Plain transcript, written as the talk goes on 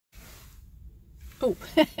Oh,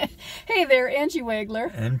 hey there, Angie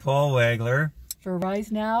Wagler. And Paul Wagler. For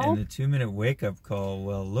Rise Now. And the 2-minute wake-up call.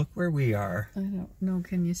 Well, look where we are. I don't know.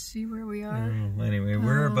 Can you see where we are? Anyway,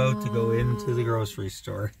 we're about to go into the grocery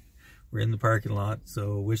store. We're in the parking lot,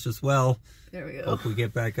 so wish us well. There we go. Hope we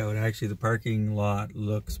get back out. Actually, the parking lot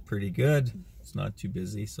looks pretty good. It's not too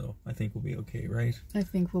busy, so I think we'll be okay, right? I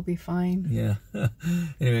think we'll be fine. Yeah.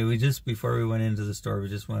 Anyway, before we went into the store, we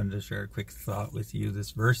just wanted to share a quick thought with you.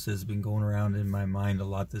 This verse has been going around in my mind a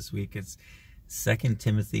lot this week. It's 2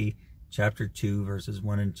 Timothy chapter 2, verses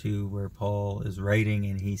 1 and 2, where Paul is writing,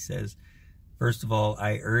 and he says, "First of all,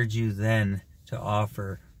 I urge you then to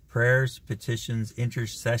offer prayers, petitions,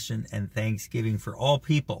 intercession, and thanksgiving for all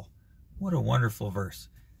people." What a wonderful verse,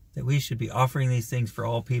 that we should be offering these things for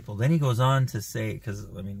all people. Then he goes on to say, because,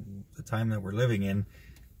 I mean, the time that we're living in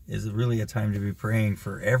is really a time to be praying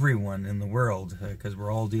for everyone in the world, because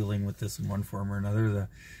we're all dealing with this in one form or another,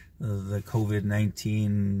 the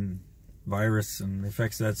COVID-19 virus and the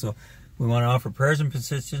effects of that. So we want to offer prayers and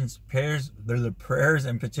petitions, they're the prayers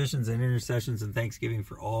and petitions and intercessions and thanksgiving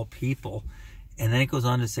for all people. And then it goes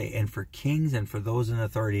on to say, and for kings and for those in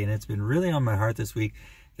authority. And it's been really on my heart this week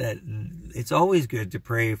that it's always good to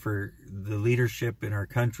pray for the leadership in our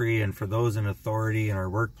country and for those in authority in our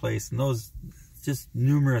workplace and those just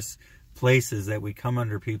numerous places that we come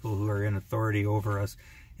under people who are in authority over us.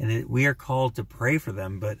 And we are called to pray for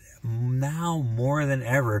them. But now more than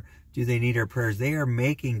ever do they need our prayers. They are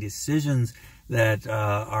making decisions that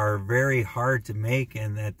are very hard to make,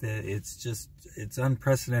 and that it's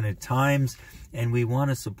unprecedented times, and we want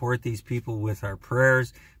to support these people with our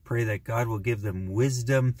prayers. Pray that God will give them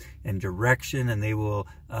wisdom and direction, and they will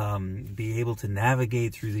be able to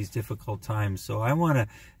navigate through these difficult times. So I want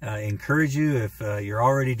to encourage you, if you're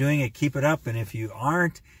already doing it, keep it up, and if you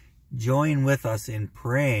aren't, join with us in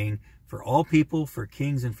praying for all people, for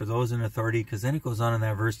kings, and for those in authority, because then it goes on in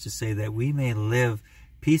that verse to say that we may live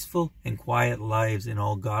peaceful and quiet lives in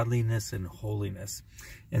all godliness and holiness.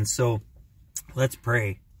 And so let's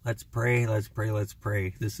pray. Let's pray. Let's pray. Let's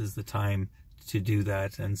pray. This is the time to do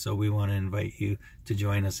that. And so we want to invite you to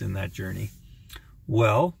join us in that journey.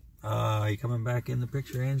 Well, are you coming back in the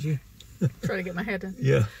picture, Angie? Try to get my head in.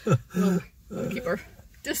 Yeah. We'll keep our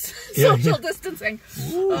social distancing.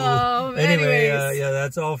 Anyway, yeah,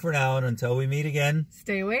 that's all for now. And until we meet again,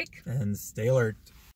 stay awake and stay alert.